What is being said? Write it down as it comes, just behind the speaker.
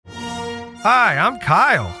Hi, I'm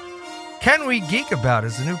Kyle. Can We Geek About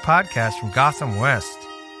is a new podcast from Gotham West.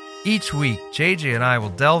 Each week, JJ and I will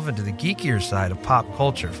delve into the geekier side of pop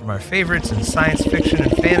culture, from our favorites in science fiction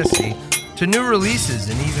and fantasy to new releases,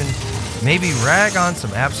 and even maybe rag on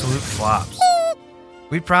some absolute flops.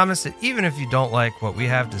 We promise that even if you don't like what we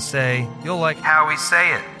have to say, you'll like how we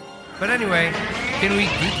say it. But anyway, can we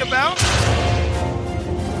geek about?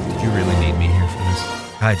 Did you really need me here for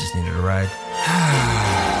this? I just needed a ride.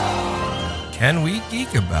 Can We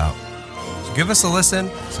Geek About? So give us a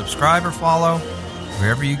listen, subscribe or follow,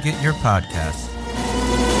 wherever you get your podcasts.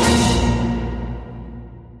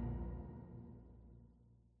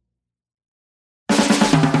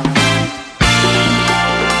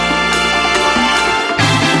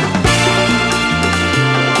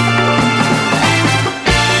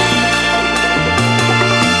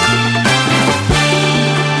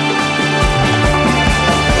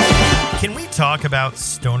 Talk about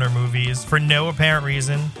stoner movies for no apparent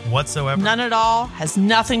reason whatsoever? None at all. Has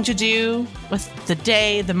nothing to do with the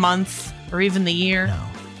day, the month, or even the year. No.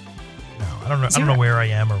 I don't know. I don't know where I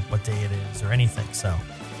am or what day it is or anything. So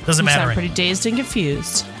doesn't matter. I'm pretty dazed and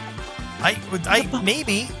confused.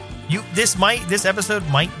 Maybe this episode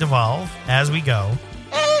might devolve as we go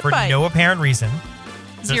for But no apparent reason.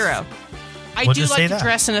 Zero. I We'll do just like say to that.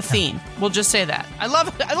 dress in a theme. We'll just say that. I love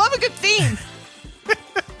a good theme.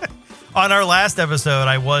 On our last episode,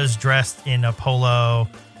 I was dressed in a polo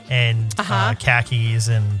and khakis,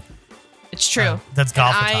 and It's true. That's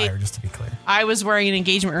golf attire, just to be clear. I was wearing an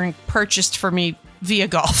engagement ring purchased for me via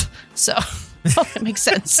golf, so it makes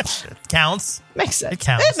sense. Counts. Makes sense. It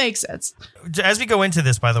counts. It makes sense. As we go into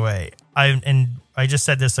this, by the way, I just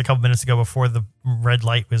said this a couple minutes ago before the red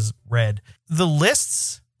light was red. The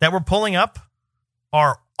lists that we're pulling up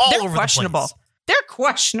are all over questionable. the place. They're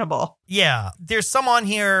questionable. Yeah, there's some on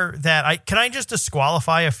here that can I just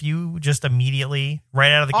disqualify a few just immediately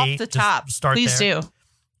right out of the Off gate? the Just top. start Please there. do.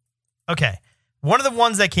 Okay. One of the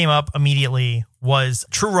ones that came up immediately was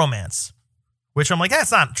True Romance, which I'm like,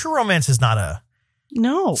 True Romance is not a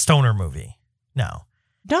stoner movie. No.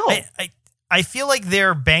 I feel like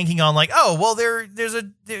they're banking on like, oh, well, there's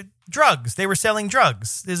drugs. They were selling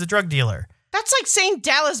drugs. There's a drug dealer. That's like saying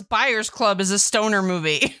Dallas Buyers Club is a stoner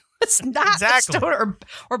movie. It's not a stoner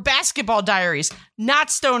or Basketball Diaries,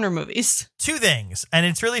 not stoner movies. Two things. And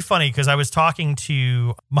it's really funny because I was talking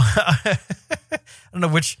to I don't know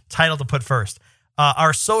which title to put first.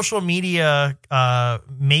 Our social media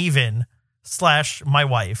maven / my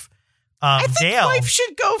wife. I think Dale, wife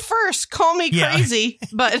should go first. Call me crazy,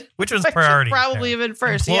 but which was wife priority? should probably have been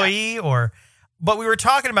first. Employee but we were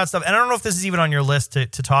talking about stuff, and I don't know if this is even on your list to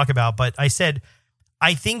talk about, but I said,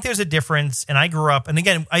 I think there's a difference, and I grew up, and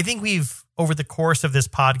again, I think we've, over the course of this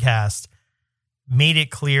podcast, made it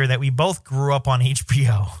clear that we both grew up on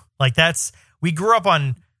HBO. Like we grew up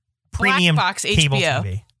on premium Black Box cable HBO.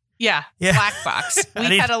 TV. Yeah, Black Box.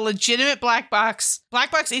 We had a legitimate Black Box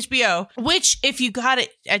HBO, which, if you got it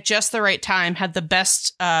at just the right time, had the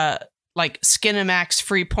best Skinamax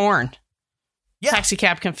free porn. Yeah. Taxi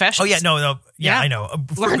Cab Confessions. Oh, yeah. No. Yeah, I know.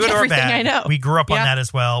 For Learned good or everything bad, I know. we grew up on that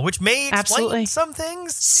as well, which may explain Absolutely. some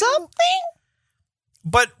things. Something?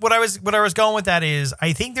 But what I was going with that is,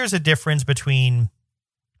 I think there's a difference between,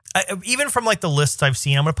 even from like the lists I've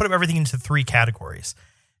seen, I'm going to put everything into 3 categories.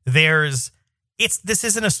 This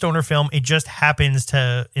isn't a stoner film. It just happens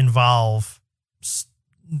to involve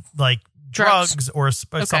like drugs or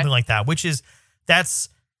something like that, that's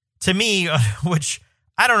to me, which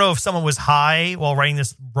I don't know if someone was high while writing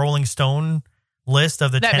this Rolling Stone list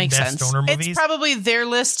of the 10 best stoner movies. It's probably their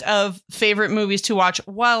list of favorite movies to watch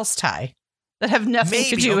whilst high that have nothing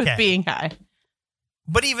to do with being high.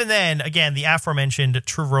 But even then, again, the aforementioned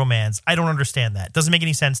True Romance, I don't understand that. Doesn't make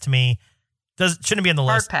any sense to me. Shouldn't be on the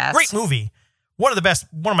list. Pass. Great movie. One of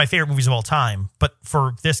my favorite movies of all time. But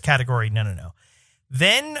for this category, no.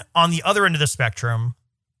 Then on the other end of the spectrum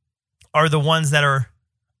are the ones that are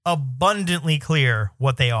abundantly clear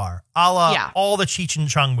what they are. A la all the Cheech and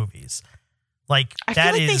Chong movies. Like I feel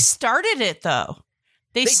like they started it though.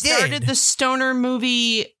 They started the stoner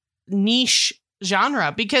movie niche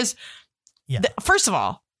genre because first of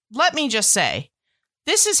all, let me just say,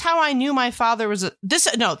 this is how I knew my father was this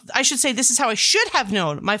is how I should have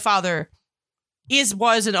known my father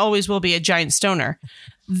was and always will be a giant stoner.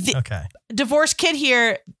 Divorced kid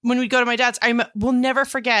here, when we go to my dad's, will never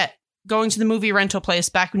forget going to the movie rental place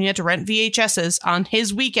back when you had to rent VHSs on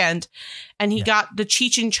his weekend, and he got the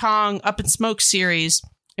Cheech and Chong Up in Smoke series.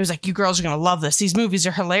 It was like, you girls are going to love this. These movies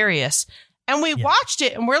are hilarious. And we watched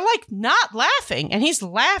it and we're like not laughing. And he's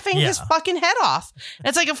laughing his fucking head off. And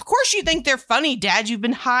it's like, of course you think they're funny, Dad. You've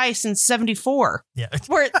been high since 74. Yeah.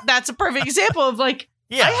 Where that's a perfect example of like,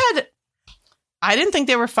 I didn't think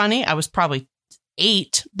they were funny. I was probably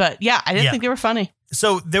 8, but I didn't think they were funny.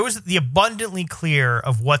 So there was the abundantly clear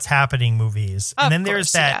of what's happening movies. And then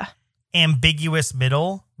there's that ambiguous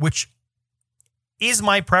middle, which is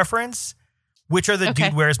my preference, which are the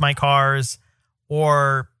Dude, Where's My Cars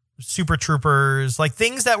or Super Troopers, like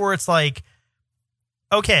things that where it's like,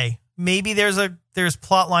 okay, maybe there's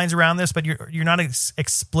plot lines around this, but you're not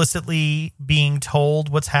explicitly being told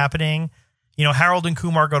what's happening. You know, Harold and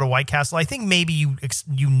Kumar go to White Castle. I think maybe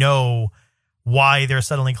you know why they're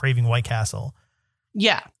suddenly craving White Castle.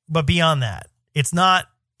 Yeah. But beyond that, it's not,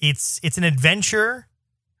 it's an adventure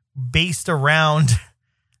based around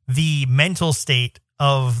the mental state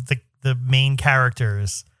of the main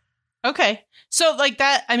characters. Okay. So like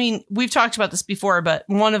that, I mean, we've talked about this before, but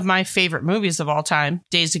one of my favorite movies of all time,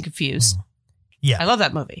 Dazed and Confused. Yeah. I love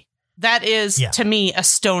that movie. That is, to me, a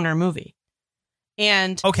stoner movie.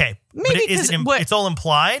 And maybe it's all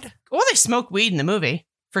implied? Well, they smoke weed in the movie,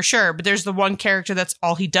 for sure. But there's the one character that's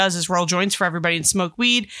all he does is roll joints for everybody and smoke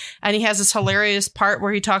weed. And he has this hilarious part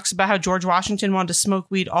where he talks about how George Washington wanted to smoke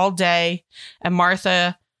weed all day. And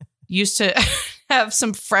Martha used to have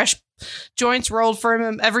some fresh joints rolled for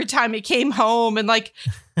him every time he came home. And like,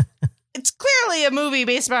 it's clearly a movie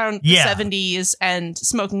based around the 70s and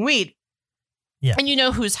smoking weed. Yeah. And you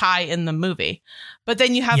know who's high in the movie. But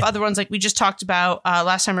then you have other ones like we just talked about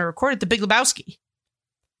last time I recorded, The Big Lebowski.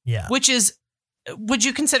 Yeah. Which is, would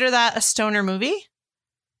you consider that a stoner movie?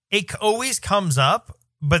 It always comes up,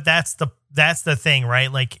 but that's the thing,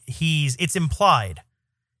 right? Like it's implied.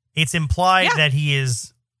 It's implied that he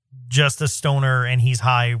is just a stoner and he's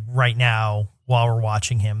high right now while we're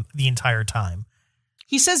watching him the entire time.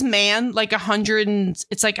 He says man like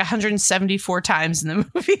 174 times in the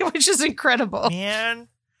movie, which is incredible. Man.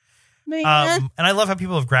 And I love how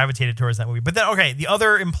people have gravitated towards that movie. But then, the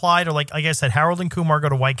other implied are like I said, Harold and Kumar go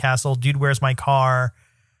to White Castle, Dude, Where's My Car?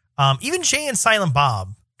 Even Jay and Silent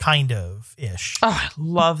Bob, kind of ish. Oh, I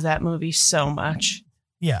love that movie so much.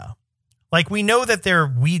 Yeah. Like we know that they're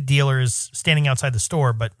weed dealers standing outside the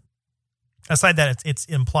store, but aside that, it's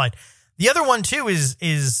implied. The other one too is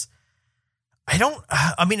it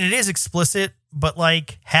is explicit, but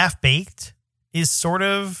like Half Baked is sort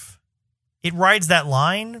of, it rides that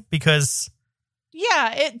line because.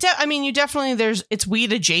 Yeah. It's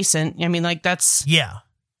weed adjacent. I mean, like that's. Yeah.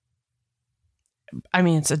 I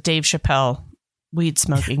mean, it's a Dave Chappelle weed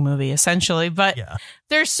smoking movie essentially, but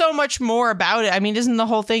there's so much more about it. I mean, isn't the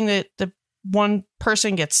whole thing that the one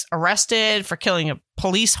person gets arrested for killing a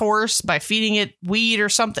police horse by feeding it weed or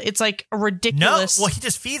something? It's like a ridiculous. No, well, he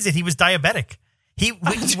just feeds it. He was diabetic. He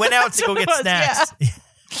went out to go get snacks. Yeah.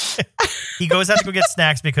 He goes out to go get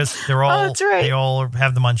snacks because they're all they all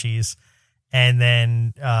have the munchies, and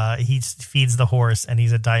then he feeds the horse, and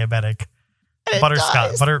he's a diabetic.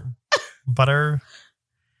 Butterscotch, butter.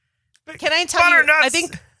 Can I tell you? I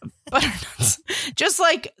think butternuts. Just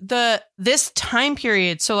like this time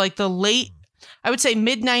period, so like the late, I would say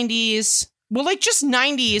mid 90s, well, like just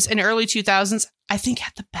 90s and early 2000s, I think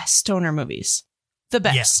had the best stoner movies. The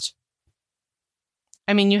best. Yeah.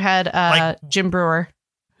 I mean, you had Jim Breuer,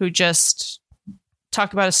 who just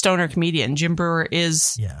talk about a stoner comedian. Jim Breuer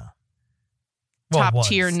is top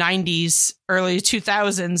tier 90s, early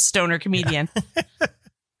 2000s stoner comedian. Yeah.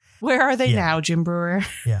 Where are they now, Jim Breuer?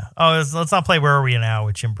 Yeah. Oh, let's not play Where Are We Now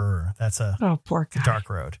with Jim Breuer. That's poor guy. Dark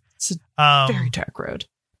road. It's a very dark road.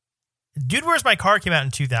 Dude, Where's My Car came out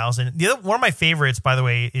in 2000. One of my favorites, by the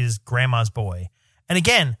way, is Grandma's Boy. And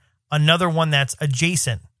again, another one that's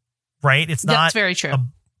adjacent, right? It's not. That's very true.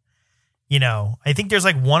 I think there's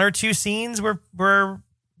like one or two scenes where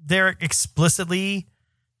they're explicitly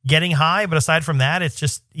getting high, but aside from that, it's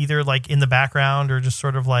just either like in the background or just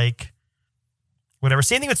sort of like whatever.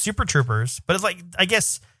 Same thing with Super Troopers, but it's like, I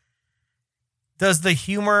guess, does the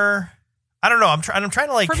humor, I don't know. I'm trying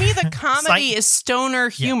to like. For me, the comedy is stoner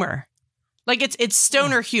humor. Like it's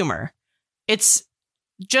stoner humor. It's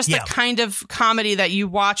just the kind of comedy that you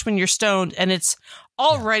watch when you're stoned and it's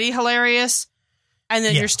already hilarious. And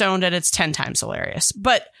then you're stoned and it's 10 times hilarious.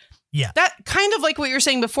 But that kind of like what you were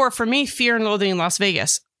saying before, for me, Fear and Loathing in Las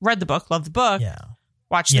Vegas. Read the book, loved the book,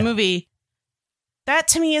 watched the movie. That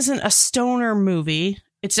to me isn't a stoner movie.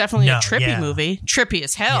 It's definitely a trippy movie. Trippy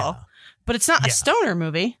as hell. But it's not a stoner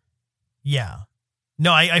movie. Yeah.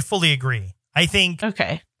 No, I fully agree. I think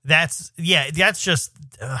that's just,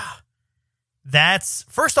 that's,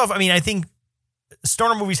 first off, I mean, I think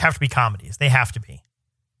stoner movies have to be comedies. They have to be.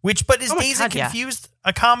 But is Dazed and Confused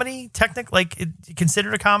a comedy?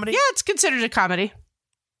 Considered a comedy? Yeah, it's considered a comedy.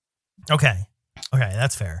 Okay,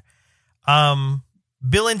 that's fair.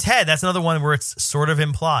 Bill and Ted, that's another one where it's sort of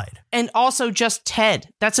implied. And also just Ted.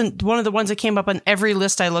 That's one of the ones that came up on every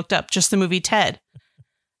list I looked up, just the movie Ted.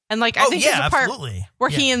 And I think there's a part where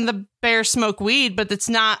he and the bear smoke weed, but that's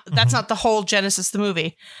not the whole genesis of the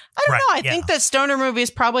movie. I don't know. I think that stoner movies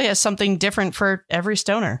probably has something different for every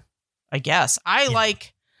stoner, I guess. I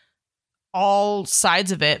like all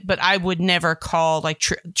sides of it, but I would never call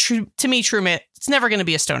True Romance. It's never going to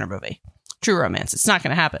be a stoner movie. True Romance. It's not going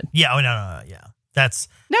to happen. Yeah. Oh, no. Yeah. That's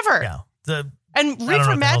never. Yeah. And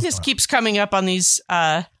Reefer Madness keeps coming up on these.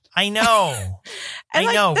 I know. And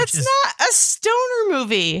that's not a stoner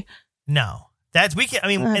movie. No, and that's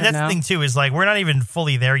the thing too, is we're not even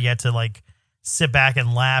fully there yet to sit back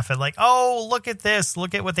and laugh at oh, look at this.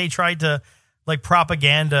 Look at what they tried to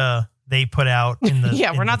propaganda they put out in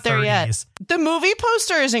the we're not there yet. The movie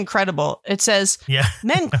poster is incredible. It says,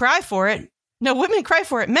 men cry for it. No, women cry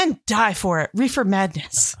for it. Men die for it. Reefer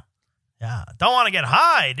Madness. Yeah. Don't want to get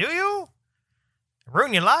high, do you?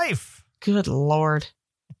 Ruin your life. Good Lord.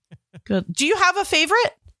 Good. Do you have a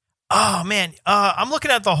favorite? Oh, man. I'm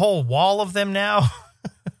looking at the whole wall of them now.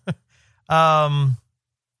 I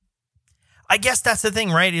guess that's the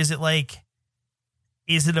thing, right? Is it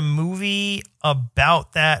a movie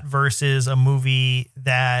about that versus a movie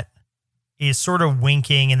that is sort of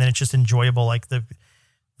winking and then it's just enjoyable?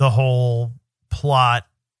 The whole plot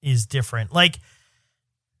is different.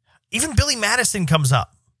 Even Billy Madison comes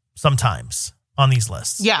up sometimes on these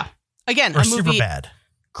lists. Yeah. Again, or a movie super bad.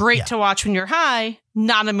 Great to watch when you're high,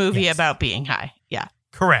 not a movie about being high. Yeah.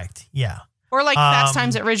 Correct. Yeah. Or Fast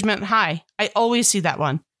Times at Ridgemont High. I always see that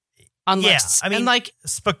one on lists. I mean,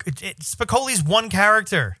 Spicoli's one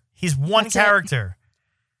character. He's one character.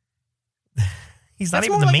 He's not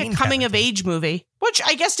even the main a coming of age movie, which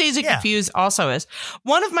I guess Dazed and Confused also is.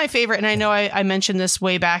 One of my favorite, and I know I mentioned this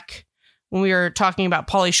way back when we were talking about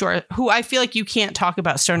Pauly Shore, who I feel like you can't talk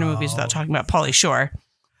about stoner movies without talking about Pauly Shore.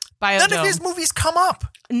 Biodome. None of his movies come up.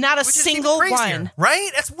 Not a single one.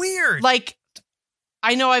 Right? That's weird.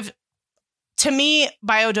 To me,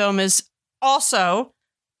 Biodome is also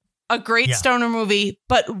a great stoner movie,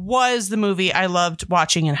 but was the movie I loved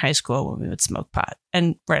watching in high school when we would smoke pot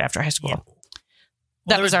and right after high school. Yeah.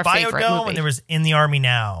 That was our favorite movie. And there was In the Army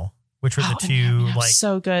Now, which were the two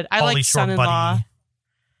so good. I liked Son-in-Law.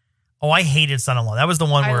 Oh, I hated Son-in-Law. That was the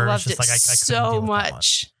one where it's just I couldn't so deal with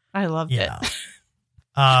much. I loved it.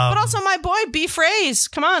 But also my boy B.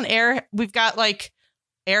 Fraze. Come on, we've got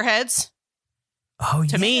Airheads. Oh,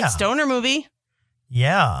 to me, stoner movie.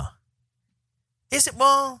 Yeah. Is it?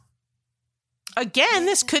 Well, again,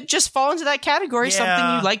 this could just fall into that category.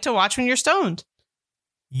 Something you like to watch when you're stoned.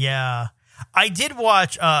 Yeah, I did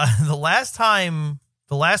watch the last time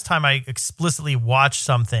I explicitly watched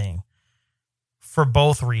something for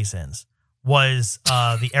both reasons was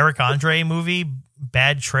the Eric Andre movie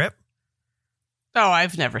Bad Trip. Oh,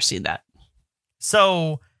 I've never seen that.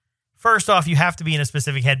 So, first off, you have to be in a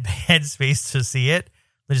specific headspace to see it.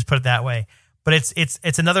 Let's just put it that way. But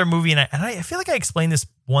it's another movie, and I feel like I explained this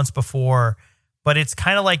once before, but it's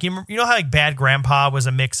kind of like, you know how Bad Grandpa was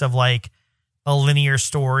a mix of a linear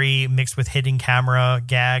story mixed with hidden camera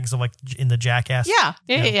gags of in the Jackass. Yeah.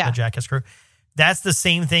 The Jackass crew. That's the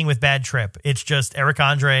same thing with Bad Trip. It's just Eric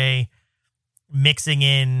Andre mixing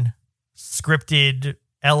in scripted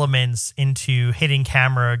elements into hidden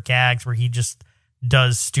camera gags where he just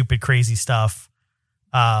does stupid, crazy stuff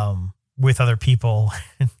with other people.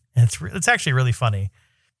 And it's actually really funny.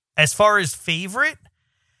 As far as favorite,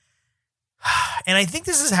 and I think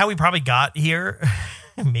this is how we probably got here,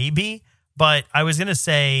 maybe, but I was going to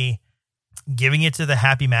say giving it to the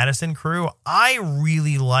Happy Madison crew. I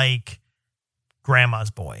really like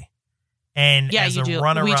Grandma's Boy. And as a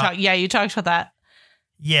runner-up... you talked about that.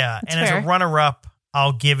 Yeah, That's and fair. As a runner-up,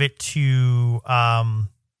 I'll give it to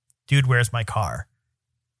Dude, Where's My Car?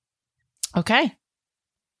 Okay.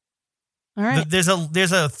 All right. There's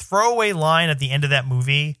a throwaway line at the end of that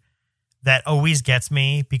movie that always gets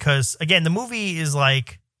me because, again, the movie's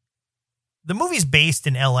based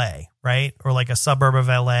in LA, right? Or a suburb of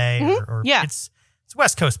LA. Mm-hmm. Or it's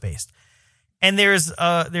West Coast based. And there's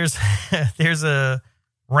a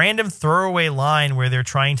random throwaway line where they're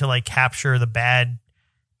trying to capture the bad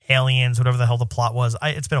aliens, whatever the hell the plot was.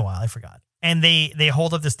 It's been a while. I forgot. And they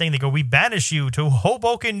hold up this thing. They go, "We banish you to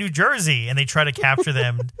Hoboken, New Jersey." And they try to capture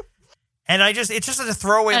them. And it's just a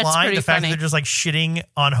throwaway line. The fact that they're just shitting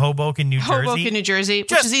on Hoboken, New Jersey. Hoboken, New Jersey,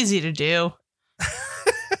 which is easy to do.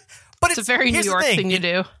 But it's a very New York thing to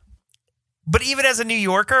do. But even as a New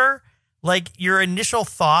Yorker, like your initial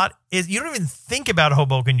thought is you don't even think about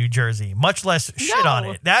Hoboken, New Jersey, much less shit on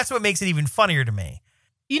it. That's what makes it even funnier to me.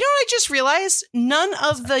 You know what I just realized? None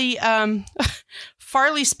of the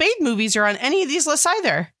Farley Spade movies are on any of these lists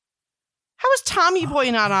either. How is Tommy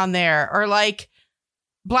Boy not on there? Or like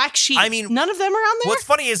Black Sheep? I mean, none of them are on there? What's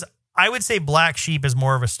funny is I would say Black Sheep is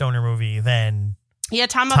more of a stoner movie than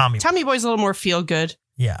Tommy Boy's a little more feel good.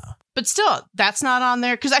 Yeah. But still, that's not on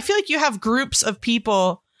there. Because I feel like you have groups of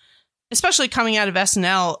people, especially coming out of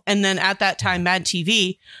SNL and then at that time Mad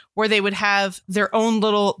TV, where they would have their own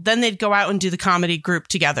little, then they'd go out and do the comedy group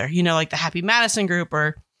together, you know, like the Happy Madison group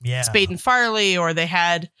or Spade and Farley, or they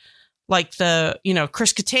had like the, you know,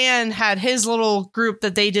 Chris Kattan had his little group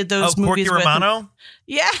that they did those movies Corky with. Romano?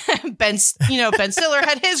 Yeah. Ben Stiller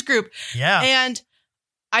had his group. Yeah. And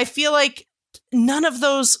I feel like none of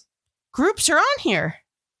those groups are on here.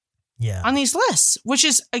 Yeah. On these lists, which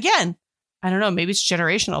is, again, I don't know, maybe it's a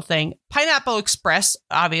generational thing. Pineapple Express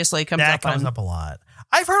obviously comes up a lot.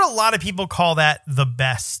 I've heard a lot of people call that the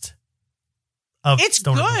best of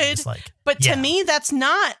stoner movies. But to me, that's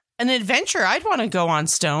not an adventure I'd want to go on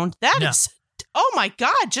stoned. That is, oh my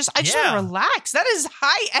God, I just want to relax. That is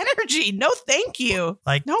high energy. No, thank you.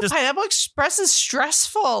 Pineapple Express is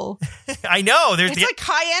stressful. I know. It's like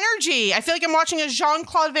high energy. I feel like I'm watching a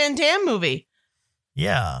Jean-Claude Van Damme movie.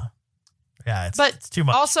 Yeah. Yeah, it's too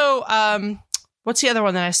much. Also, what's the other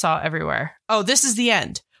one that I saw everywhere? Oh, This Is the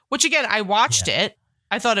End, which again, I watched it.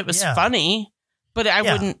 I thought it was funny, but I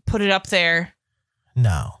wouldn't put it up there.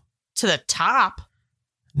 No. To the top.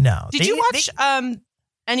 No. Did you watch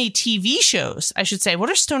any TV shows, I should say? What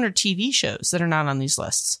are stoner TV shows that are not on these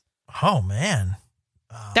lists? Oh, man.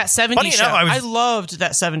 That 70s show. I loved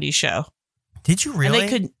that 70s show. Did you really?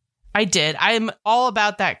 And I did. I'm all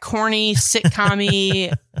about that corny,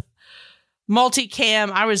 sitcom-y,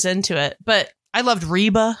 multicam. I was into it. But I loved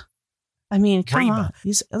Reba. I mean, come on.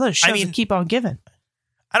 These other shows keep on giving.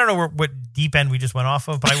 I don't know what deep end we just went off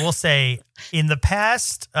of, but I will say in the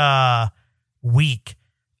past week,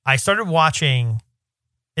 I started watching.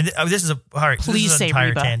 And this is Please say entire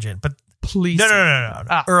Reba. Tangent, but please. No.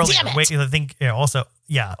 Earlier, damn it. wait. I think also.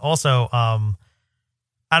 I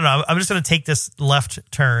don't know. I'm just going to take this left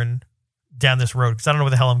turn down this road because I don't know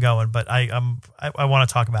where the hell I'm going, but I want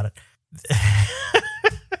to talk about it.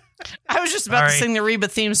 I was just about to sing the Reba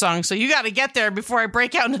theme song, so you got to get there before I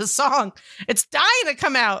break out into the song. It's dying to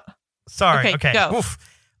come out. Sorry. Okay. Go. Oof.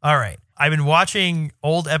 All right. I've been watching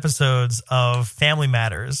old episodes of Family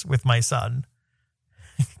Matters with my son.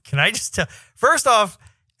 Can I just tell? First off,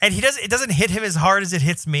 and it doesn't hit him as hard as it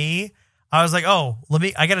hits me. I was like,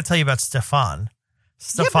 I got to tell you about Stefan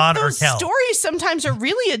but those Urkel. Stories sometimes are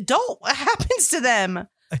really adult. What happens to them?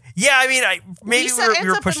 Yeah, I mean, maybe we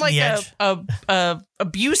were pushing the edge. A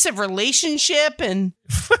abusive relationship, and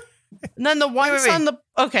then the one son.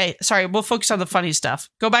 Okay, sorry, we'll focus on the funny stuff.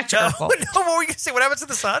 Go back to Urkel. No, what were you gonna say? What happens to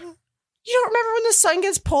the son? You don't remember when the son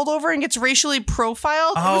gets pulled over and gets racially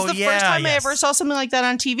profiled? It was the first time I ever saw something like that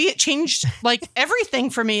on TV. It changed like everything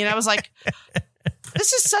for me, and I was like,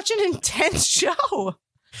 "This is such an intense show."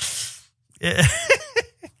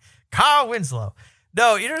 Carl Winslow.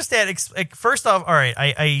 No, you understand. First off, all right,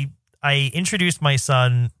 I introduced my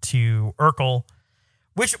son to Urkel,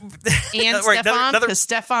 which and Stefan, because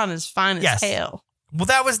Stefan is fine as hell. Well,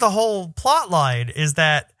 that was the whole plot line. Is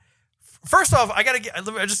that first off, let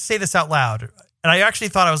me just say this out loud, and I actually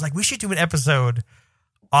thought I was like, we should do an episode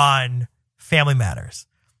on Family Matters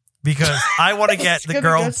because I want to get the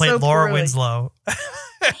girl who played Laura Winslow.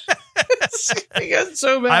 I got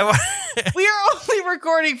so bad. We are only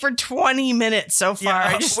recording for 20 minutes so far.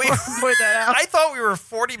 I just want to point that out. I thought we were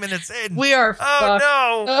 40 minutes in. We are. Oh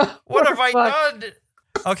no! What have I done?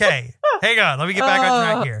 Okay, hang on. Let me get back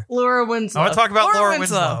on track here. Laura Winslow. I want to talk about Laura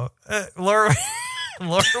Winslow. Laura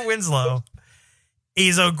Winslow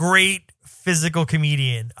is a great physical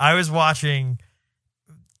comedian. I was watching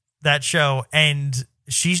that show, and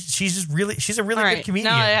she's a really good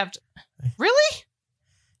comedian. Now I have to. Really?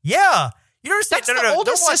 Yeah, you don't understand. That's the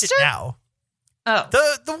oldest don't watch sister? it now. Oh,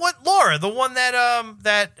 the one Laura, the one that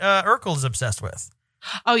Urkel is obsessed with.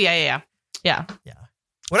 Oh yeah.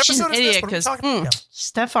 What She's episode an is idiot this? What are we talking about?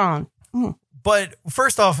 Stefan. But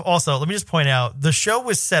first off, also let me just point out the show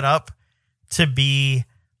was set up to be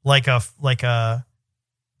like a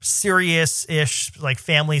serious-ish like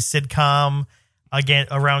family sitcom again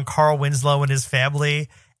around Carl Winslow and his family,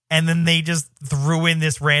 and then they just threw in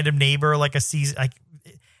this random neighbor like a season like.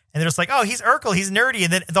 And they're just like, oh, he's Urkel, he's nerdy.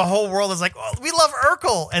 And then the whole world is like, oh, we love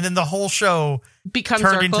Urkel. And then the whole show becomes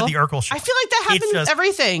turned Urkel. into the Urkel show. I feel like that happens with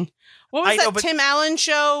everything. What was that Tim Allen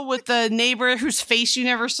show with the neighbor whose face you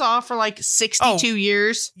never saw for like 62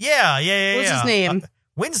 years? Yeah. What's his name?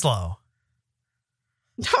 Winslow.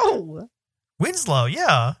 No. Winslow,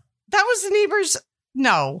 yeah. That was the neighbor's...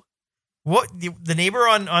 No. What? The neighbor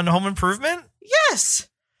on Home Improvement? Yes.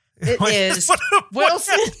 It is.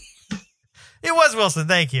 Wilson. It was Wilson,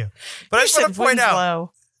 thank you. But I just want to point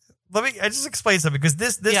Winslow. out... I just explain something, because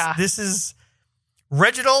this is...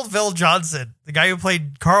 Reginald VelJohnson, the guy who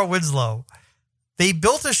played Carl Winslow, they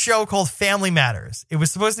built a show called Family Matters. It was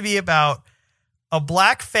supposed to be about a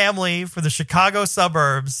black family for the Chicago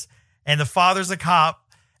suburbs, and the father's a cop.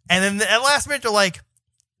 And then at last minute, they're like,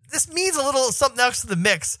 this means a little something else to the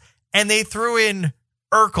mix. And they threw in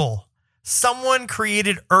Urkel. Someone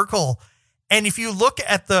created Urkel. And if you look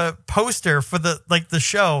at the poster for the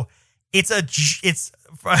show, it's I'm just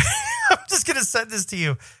going to send this to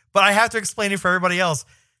you. But I have to explain it for everybody else.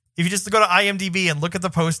 If you just go to IMDb and look at the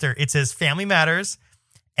poster, it says Family Matters.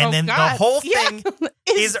 And the whole thing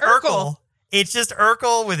is Urkel. It's just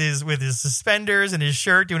Urkel with his suspenders and his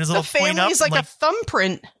shirt doing his little point up. The family's like a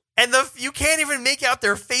thumbprint. And you can't even make out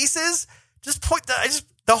their faces. Just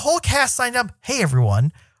the whole cast signed up. Hey,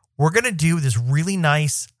 everyone, we're going to do this really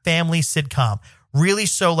nice family sitcom. Really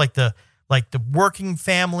so like the working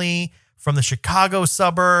family from the Chicago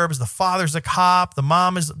suburbs. The father's a cop. The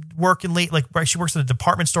mom is working late. Like she works at a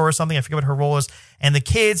department store or something. I forget what her role is. And the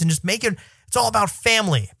kids, and just it's all about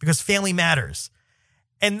family, because family matters.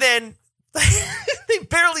 And then they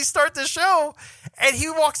barely start the show, and he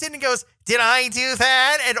walks in and goes, "Did I do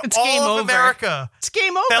that?" And it's all of America, it's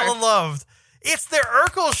game over, fell in love. It's the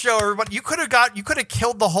Urkel show, everybody. You could have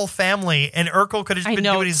killed the whole family, and Urkel could have been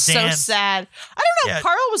doing his dance. So sad. I don't know. Yeah.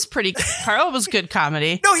 Carl was good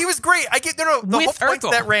comedy. No, he was great. I get the whole point to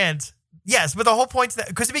that rant. Yes, but the whole point to that,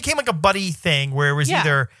 because it became like a buddy thing where it was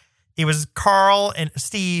either it was Carl and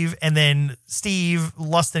Steve, and then Steve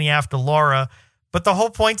lusting after Laura. But the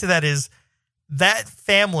whole point to that is that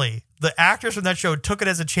family, the actors from that show, took it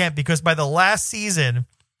as a champ, because by the last season.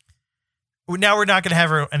 Now we're not going to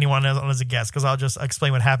have anyone on as a guest, because I'll just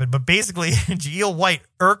explain what happened. But basically, Jaleel White,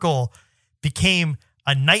 Urkel, became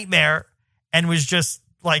a nightmare and was just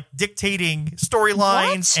like dictating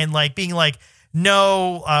storylines and like being like,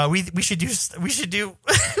 no, we should do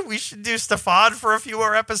Stefan for a few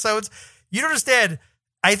more episodes. You don't understand.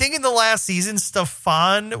 I think in the last season,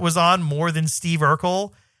 Stefan was on more than Steve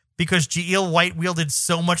Urkel, because Jaleel White wielded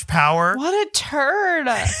so much power. What a turd.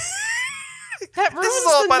 That ruins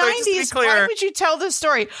the 90s. Why would you tell this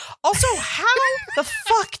story? Also, how the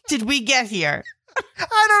fuck did we get here?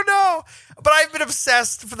 I don't know. But I've been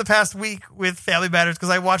obsessed for the past week with Family Matters,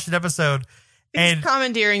 because I watched an episode. He's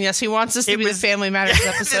commandeering us. He wants us to be the Family Matters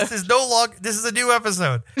episode. This is a new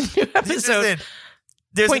episode. New episode.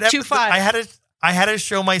 There's 0.25. I had to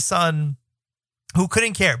show my son, who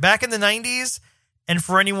couldn't care. Back in the 90s, and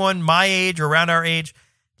for anyone my age or around our age,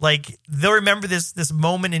 like, they'll remember this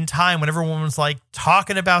moment in time when everyone was like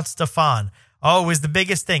talking about Stefan. Oh, it was the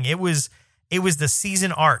biggest thing. It was the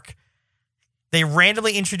season arc. They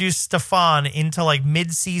randomly introduced Stefan into like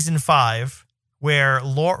mid-season 5, where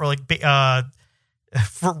Laura, like,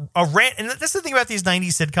 for a rant. And that's the thing about these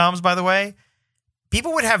 90s sitcoms, by the way.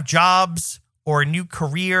 People would have jobs or a new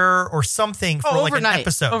career or something for like an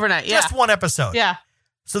episode. Overnight, yeah. Just one episode. Yeah.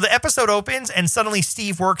 So the episode opens, and suddenly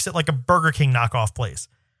Steve works at like a Burger King knockoff place.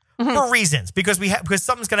 For reasons, because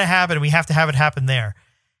something's going to happen, and we have to have it happen there.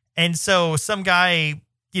 And so some guy,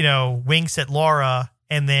 winks at Laura,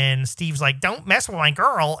 and then Steve's like, "Don't mess with my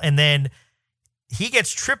girl." And then he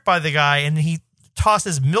gets tripped by the guy, and he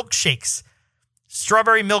tosses milkshakes,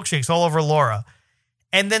 strawberry milkshakes all over Laura.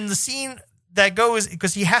 And then the scene that goes,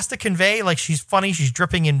 because he has to convey like she's funny, she's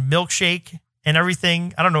dripping in milkshake and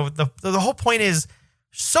everything. I don't know. The whole point is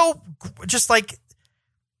so just like,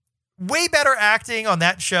 way better acting on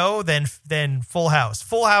that show than Full House.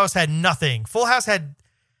 Full House had nothing. Full House had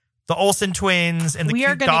the Olsen twins and the cute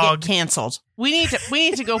dog. We are going to get canceled. We need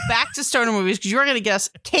to go back to Stoner Movies, because you're going to get us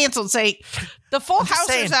canceled. Say the Full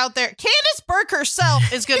Housers out there. Candace Burke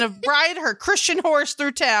herself is going to ride her Christian horse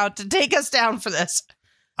through town to take us down for this.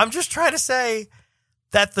 I'm just trying to say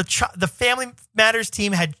that the Family Matters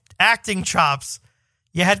team had acting chops.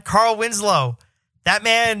 You had Carl Winslow. That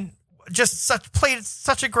man played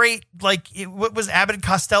such a great, like, what was Abbott and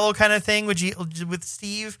Costello kind of thing with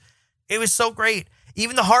Steve. It was so great.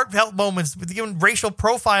 Even the heartfelt moments with even racial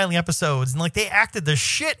profiling episodes, and like they acted the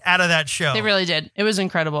shit out of that show. They really did. It was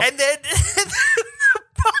incredible. And then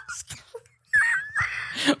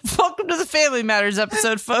welcome to the Family Matters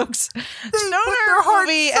episode, folks. Stoner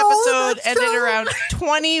Movie episode ended around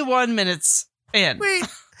 21 minutes in. Wait,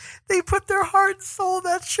 they put their heart and soul in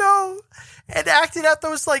that show and acted out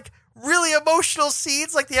those like really emotional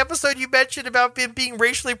scenes, like the episode you mentioned about being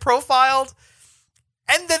racially profiled.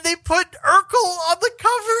 And then they put Urkel on the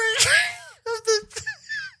cover of the...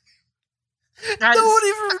 No one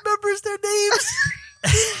even remembers their names.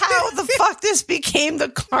 How the fuck this became the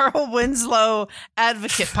Carl Winslow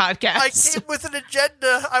Advocate podcast? I came with an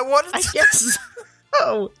agenda. I wanted to... Yes.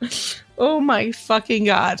 Oh my fucking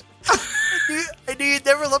God. I knew you'd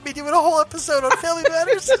never let me do a whole episode on Family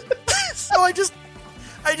Matters. So I just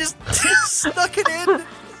snuck it in.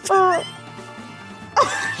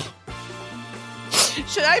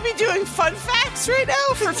 Should I be doing fun facts right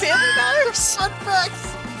now for Family Matters? Fun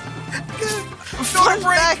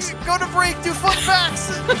facts. Go to break. Do fun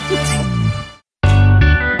facts.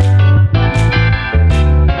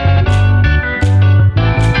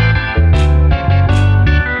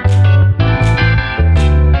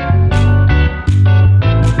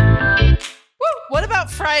 What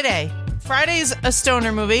about Friday? Friday's a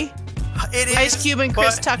stoner movie. It is. Ice Cube and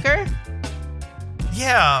Chris Tucker.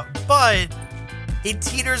 Yeah, but it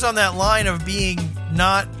teeters on that line of being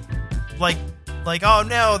not like, oh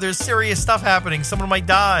no, there's serious stuff happening. Someone might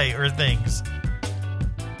die or things.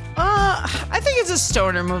 I think it's a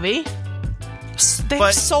stoner movie. They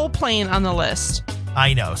have Soul Plane on the list.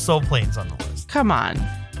 I know, Soul Plane's on the list. Come on.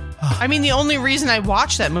 I mean, the only reason I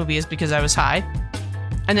watched that movie is because I was high.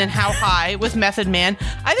 And then How High with Method Man.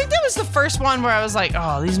 I think that was the first one where I was like,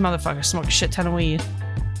 oh, these motherfuckers smoke a shit ton of weed.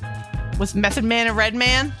 With Method Man and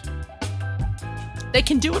Redman, they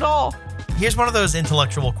can do it all. Here's one of those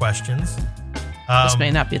intellectual questions. This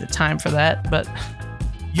may not be the time for that, but...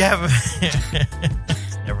 Yeah,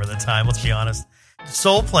 it's never the time, let's be honest.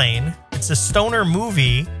 Soul Plane, it's a stoner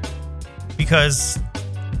movie because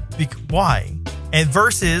why? And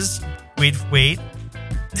versus, wait.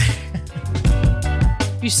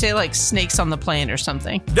 You say like Snakes on the Plane or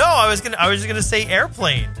something. No, I was just gonna say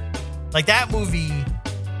Airplane. Like that movie.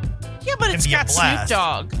 Yeah, but it's got Snoop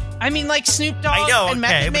Dogg. I mean, like Snoop Dogg and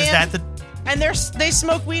Method Man. Is that and they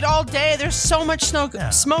smoke weed all day. There's so much smoke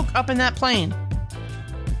up in that plane.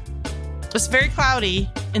 It's very cloudy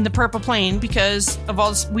in the purple plane because of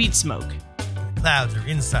all this weed smoke. Clouds are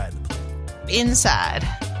inside the plane. Inside.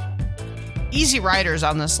 Easy Rider's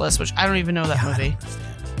on this list, which I don't even know that movie.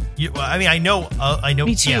 I know.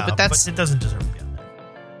 Me too, but it doesn't deserve to be on there.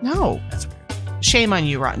 No. That's weird. Shame on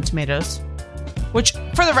you, Rotten Tomatoes. Which,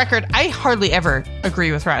 for the record, I hardly ever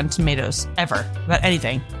agree with Rotten Tomatoes, ever, about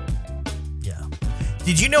anything. Yeah.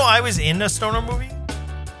 Did you know I was in a stoner movie?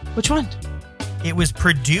 Which one? It was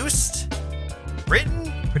produced,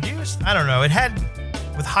 I don't know. It had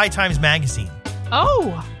with High Times Magazine.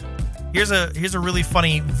 Oh. Here's a really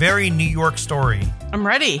funny, very New York story. I'm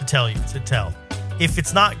ready. To tell. If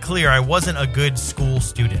it's not clear, I wasn't a good school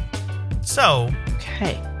student. So,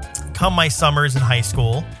 come my summers in high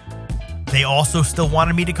school, they also still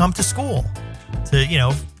wanted me to come to school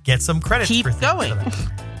to, get some credits for things. Keep going.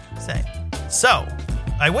 So,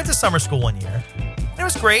 I went to summer school one year. And it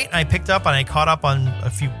was great. I picked up and I caught up on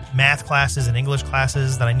a few math classes and English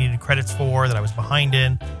classes that I needed credits for, that I was behind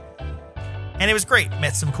in. And it was great.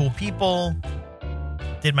 Met some cool people,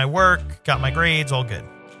 did my work, got my grades, all good.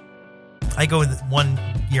 I go 1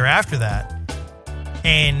 year after that,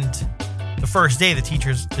 and the first day the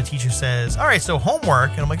teacher says, all right, so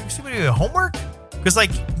homework. And I'm like, excuse me, homework? Because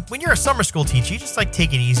like when you're a summer school teacher, you just like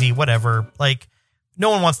take it easy, whatever. Like no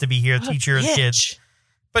one wants to be here, teacher and kids.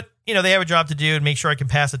 But, they have a job to do and make sure I can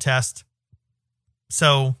pass a test.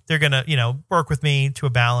 So they're going to, work with me to a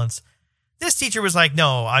balance. This teacher was like,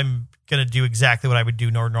 no, I'm going to do exactly what I would do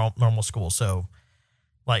normal school. So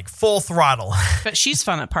like full throttle. But she's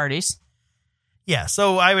fun at parties. Yeah,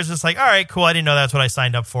 so I was just like, all right, cool. I didn't know that's what I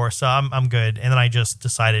signed up for, so I'm good. And then I just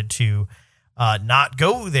decided to not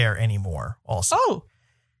go there anymore also. Oh.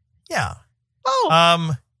 Yeah.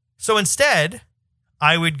 Oh. So instead,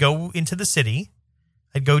 I would go into the city.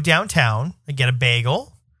 I'd go downtown. I'd get a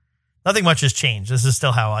bagel. Nothing much has changed. This is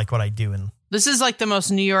still how what I do. This is like the most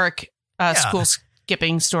New York school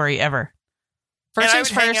skipping story ever. First things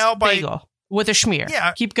first, bagel with a schmear.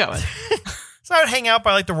 Yeah. Keep going. So I would hang out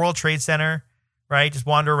by like the World Trade Center. Right? Just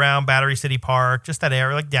wander around Battery City Park, just that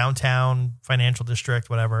area, like downtown, financial district,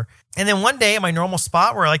 whatever. And then one day at my normal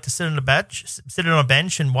spot where I like to sit on a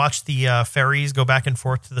bench and watch the ferries go back and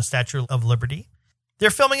forth to the Statue of Liberty, they're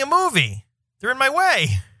filming a movie. They're in my way.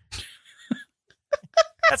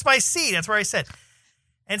 That's my seat. That's where I sit.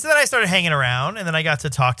 And so then I started hanging around, and then I got to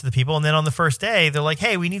talk to the people. And then on the first day, they're like,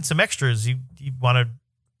 hey, we need some extras. You want to,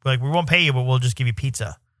 like, we won't pay you, but we'll just give you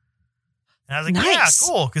pizza. And I was like, nice. Yeah,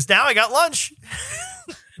 cool, because now I got lunch.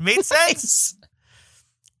 It made sense.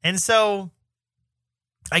 And so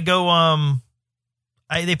I go,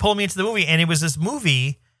 they pulled me into the movie, and it was this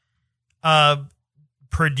movie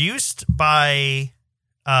produced by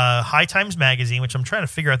High Times Magazine, which I'm trying to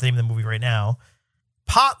figure out the name of the movie right now.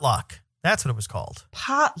 Potluck. That's what it was called.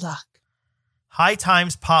 Potluck. High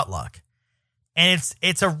Times Potluck. And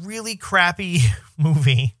it's a really crappy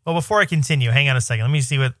movie. Well, before I continue, hang on a second. Let me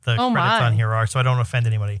see what the credits on here are so I don't offend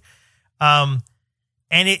anybody. And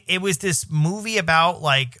it was this movie about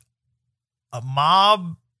like a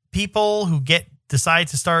mob people who decide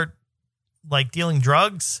to start like dealing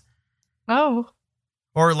drugs. Oh.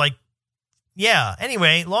 Or like, yeah.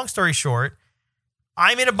 Anyway, long story short,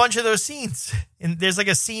 I'm in a bunch of those scenes. And there's like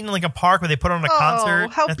a scene in like a park where they put on a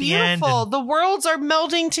concert how at beautiful. the end. And the worlds are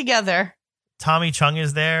melding together. Tommy Chung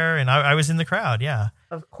is there, and I was in the crowd, yeah.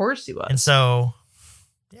 Of course he was. And so,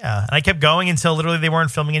 yeah. And I kept going until literally they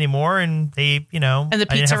weren't filming anymore, and they, And the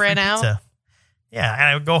pizza ran out? Yeah, and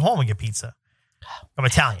I would go home and get pizza. I'm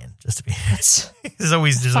Italian, just to be... there's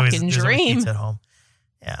always dream. Pizza at home.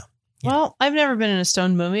 Yeah. Well, I've never been in a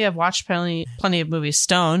stoned movie. I've watched plenty of movies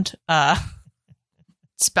stoned. That's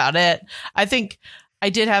about it. I think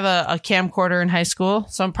I did have a camcorder in high school,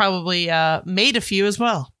 so I'm probably made a few as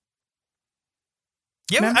well.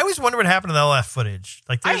 Yeah, remember? I always wonder what happened to the LF footage.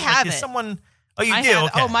 Like, I have it. Someone. Oh, you do?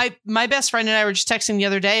 Okay. Oh, my best friend and I were just texting the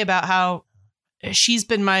other day about how she's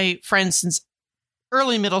been my friend since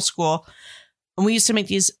early middle school, and we used to make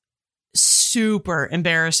these super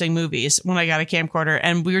embarrassing movies when I got a camcorder.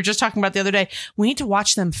 And we were just talking about the other day, we need to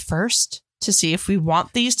watch them first to see if we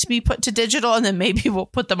want these to be put to digital, and then maybe we'll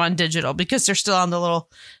put them on digital because they're still on the little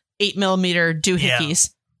 8mm doohickeys.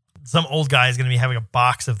 Yeah. Some old guy is going to be having a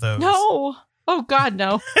box of those. No. Oh, God,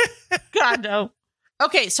 no. God, no.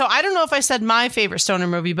 Okay, so I don't know if I said my favorite stoner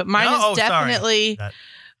movie, but mine is definitely...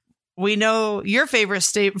 We know your favorite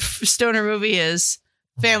stoner movie is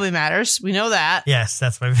Family Matters. We know that. Yes,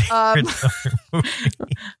 that's my favorite stoner movie.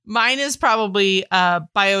 Mine is probably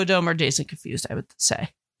Biodome or Dazed and Confused, I would say.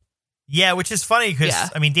 Yeah, which is funny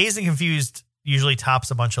because, I mean, Dazed and Confused usually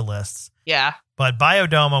tops a bunch of lists. Yeah. But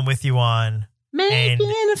Biodome, I'm with you on. Making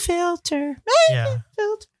a filter. Making a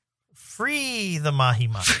filter. Free the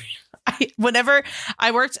mahi-mahi. Whenever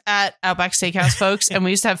I worked at Outback Steakhouse, folks, and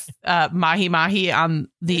we used to have mahi-mahi on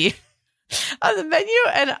the menu,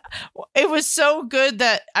 and it was so good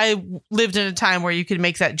that I lived in a time where you could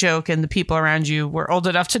make that joke and the people around you were old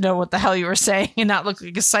enough to know what the hell you were saying and not look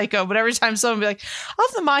like a psycho. But every time someone would be like, "I'll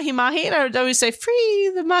have the mahi-mahi," and I would always say,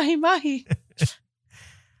 "Free the mahi-mahi."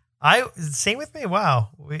 Same with me. Wow.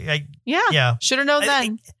 Yeah. Should have known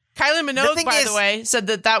then. Kylie Minogue, by the way, said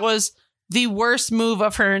that was the worst move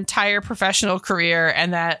of her entire professional career,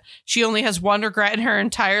 and that she only has one regret in her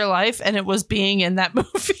entire life, and it was being in that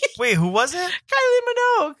movie. Wait, who was it? Kylie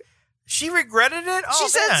Minogue. She regretted it? She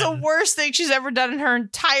said it's the worst thing she's ever done in her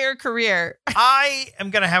entire career. I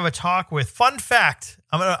am going to have a talk with... Fun fact.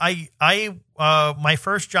 My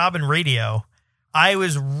first job in radio, I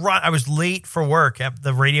was late for work at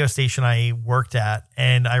the radio station I worked at,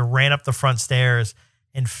 and I ran up the front stairs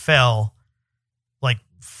and fell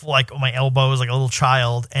like on my elbows like a little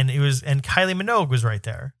child, and Kylie Minogue was right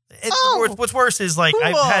there. What's worse is like, cool.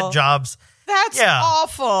 I've had jobs. That's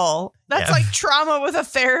awful. That's like trauma with a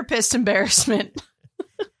therapist embarrassment.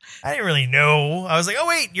 I didn't really know. I was like, oh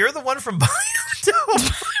wait, you're the one from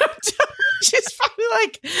Biodome. She's probably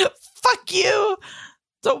like, fuck you.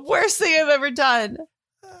 The worst thing I've ever done.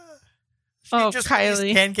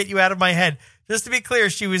 Kylie can't get you out of my head. Just to be clear,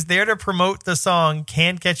 she was there to promote the song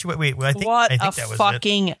 "Can't Get You." Wait, I think that was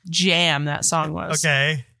fucking jam that song was.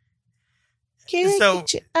 Okay. She's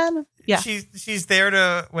there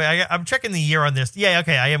to wait. I'm checking the year on this. Yeah,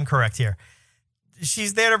 okay, I am correct here.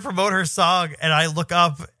 She's there to promote her song, and I look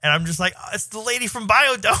up, and I'm just like, oh, it's the lady from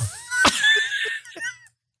Biodome.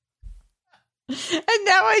 And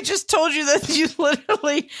now I just told you that you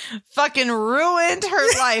literally fucking ruined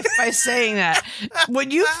her life by saying that. When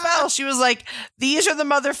you fell, she was like, these are the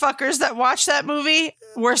motherfuckers that watch that movie.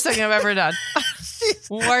 Worst thing I've ever done.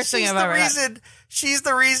 Worst thing I've ever done. She's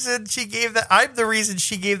the reason she gave that. I'm the reason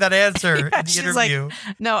she gave that answer in the interview. Like,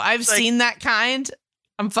 no, I've seen that kind.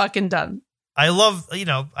 I'm fucking done. I love, I don't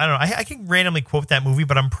know. I can randomly quote that movie,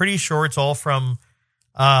 but I'm pretty sure it's all from,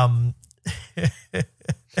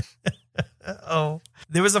 oh,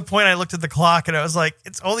 there was a point I looked at the clock and I was like,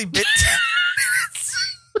 it's only been 10 minutes.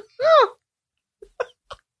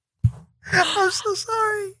 I'm so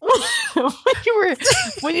sorry.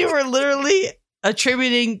 when you were literally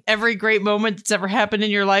attributing every great moment that's ever happened in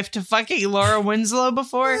your life to fucking Laura Winslow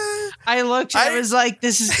before, I looked and I was like,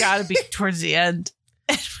 this has got to be towards the end.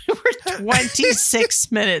 And we were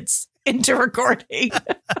 26 minutes into recording.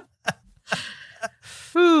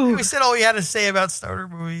 We said all we had to say about stoner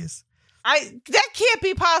movies. That can't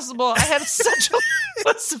be possible. I had such a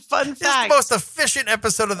list of fun facts. It's the most efficient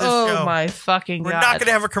episode of this show. Oh my fucking God. We're not going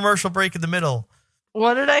to have a commercial break in the middle.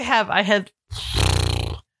 What did I have? I had...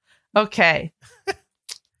 Okay.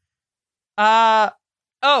 Oh.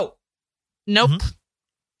 Nope. Mm-hmm.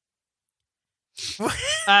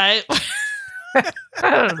 I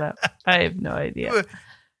don't know. I have no idea.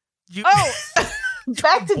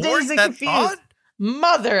 Back to Dazed and Confused. Thought?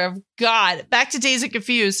 Mother of God. Back to Dazed and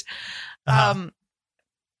Confused.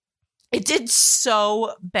 It did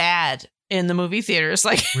so bad in the movie theaters.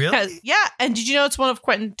 Like, really? Yeah. And did you know it's one of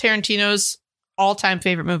Quentin Tarantino's all-time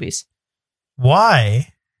favorite movies?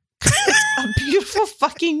 Why? It's a beautiful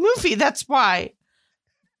fucking movie. That's why.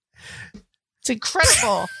 It's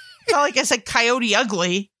incredible. It's not like I said Coyote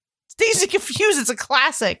Ugly. It's Dazed and Confused. It's a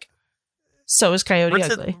classic. So is Coyote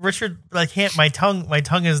Ugly. Richard, my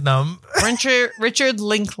tongue is numb. Richard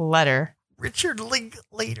Linklater. Richard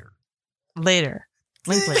Linklater. Linklater.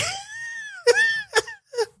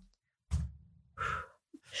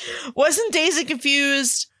 Wasn't Dazed and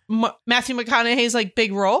Confused Matthew McConaughey's like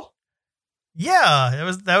big role?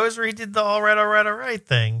 Yeah, that was where he did the all right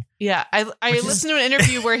thing. Yeah, I listened to an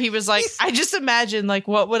interview where he was like, I just imagine like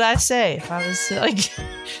what would I say if I was like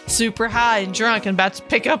super high and drunk and about to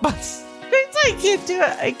pick up on.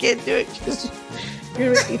 I can't do it because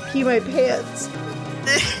you're gonna make me pee my pants.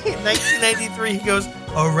 In 1993, he goes,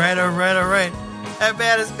 all right. That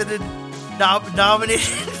man has been nominated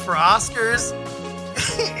for Oscars.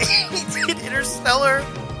 He did Interstellar.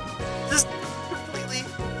 Just completely.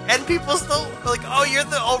 And people still are like, oh, you're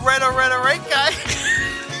the all right guy.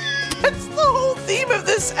 That's the whole theme of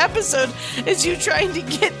this episode, is you trying to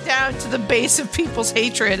get down to the base of people's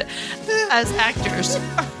hatred as actors.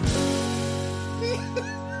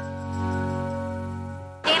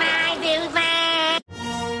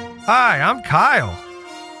 Hi, I'm Kyle.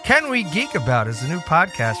 Can We Geek About is a new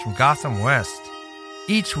podcast from Gotham West.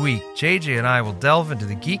 Each week, JJ and I will delve into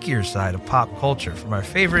the geekier side of pop culture, from our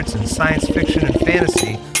favorites in science fiction and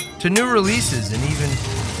fantasy to new releases, and even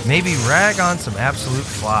maybe rag on some absolute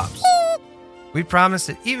flops. We promise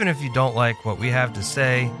that even if you don't like what we have to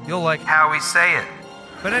say, you'll like how we say it.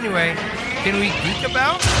 But anyway, can we geek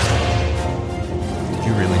about? Did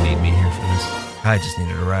you really need me here for this? I just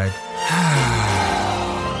needed a ride.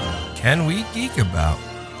 Can We Geek About?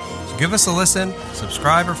 So give us a listen,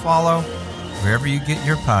 subscribe or follow, wherever you get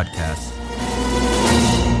your podcasts.